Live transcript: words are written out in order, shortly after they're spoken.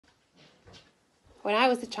When I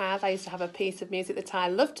was a child, I used to have a piece of music that I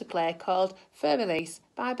loved to play called Fur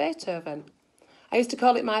by Beethoven. I used to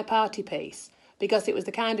call it my party piece because it was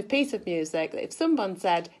the kind of piece of music that if someone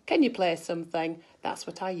said, "Can you play something?" that's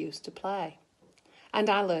what I used to play. And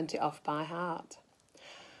I learnt it off by heart.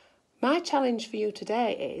 My challenge for you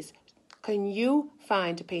today is, can you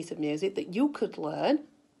find a piece of music that you could learn,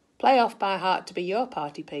 play off by heart to be your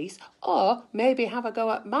party piece, or maybe have a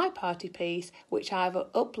go at my party piece, which I've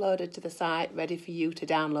uploaded to the site ready for you to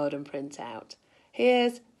download and print out.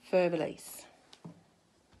 Here's Fur Release.